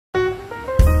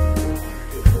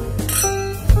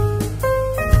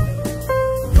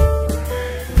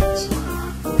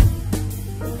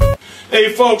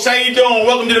Hey folks, how you doing?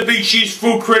 Welcome to the Big Cheese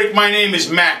Food Critic. My name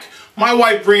is Mac. My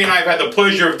wife Bree and I have had the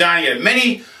pleasure of dining at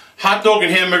many hot dog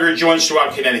and hamburger joints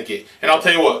throughout Connecticut. And I'll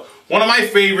tell you what, one of my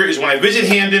favorites is when I visit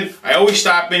Hamden, I always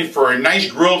stop in for a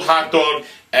nice grilled hot dog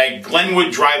at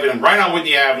Glenwood Drive-In right on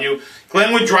Whitney Avenue.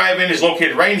 Glenwood Drive-In is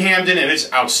located right in Hamden and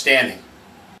it's outstanding.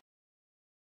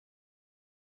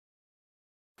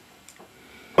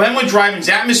 Glenwood Drive-In's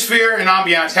atmosphere and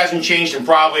ambiance hasn't changed in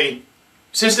probably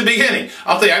since the beginning.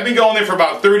 I'll tell you, I've been going there for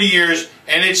about 30 years,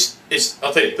 and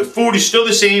I'll tell you, the food is still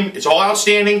the same, it's all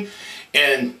outstanding,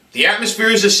 and the atmosphere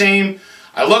is the same.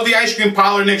 I love the ice cream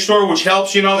parlor next door, which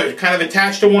helps, you know, they're kind of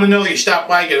attached to one another. You stop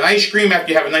by, get an ice cream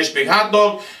after you have a nice big hot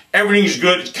dog, everything's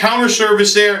good. It's counter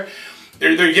service there.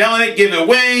 They're yelling it, give it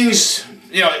wings,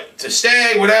 you know, to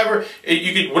stay, whatever.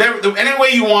 You could, any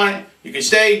way you want it, you can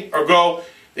stay or go.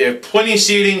 They have plenty of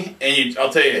seating, and I'll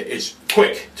tell you, it's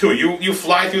quick, too. You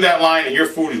fly through that line, and your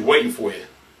food is waiting for you.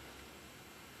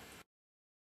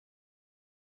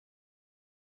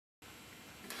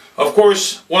 Of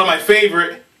course, one of my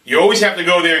favorite, you always have to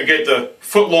go there and get the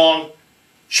foot-long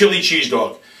chili cheese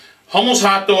dog. Hummel's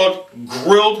hot dog,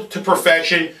 grilled to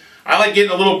perfection. I like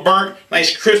getting a little burnt,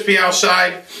 nice crispy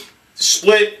outside.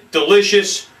 Split,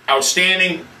 delicious,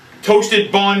 outstanding.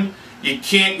 Toasted bun. You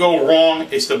can't go wrong.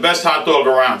 It's the best hot dog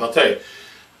around, I'll tell you.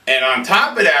 And on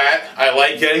top of that, I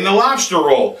like getting the lobster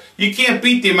roll. You can't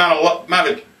beat the amount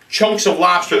of chunks of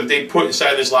lobster that they put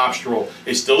inside this lobster roll.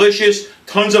 It's delicious,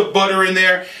 tons of butter in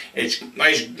there. It's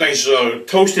nice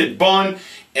toasted bun,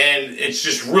 and it's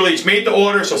just really, it's made to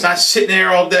order, so it's not sitting there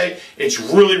all day. It's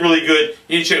really, really good.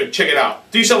 You need to check it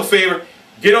out. Do yourself a favor,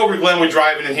 get over to Glenwood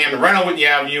Drive-In in Hamden, right on Whitney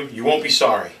Avenue. You won't be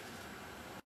sorry.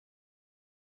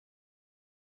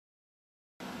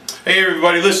 Hey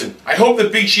everybody, listen, I hope the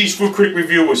Big Cheese Food Critic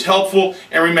review was helpful,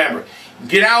 and remember,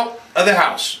 get out of the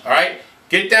house, alright?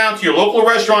 Get down to your local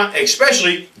restaurant,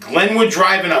 especially Glenwood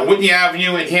Drive-In on Whitney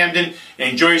Avenue in Hamden,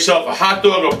 and enjoy yourself a hot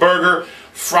dog, a burger,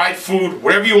 fried food,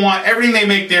 whatever you want. Everything they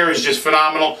make there is just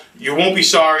phenomenal. You won't be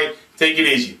sorry. Take it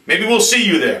easy. Maybe we'll see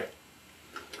you there.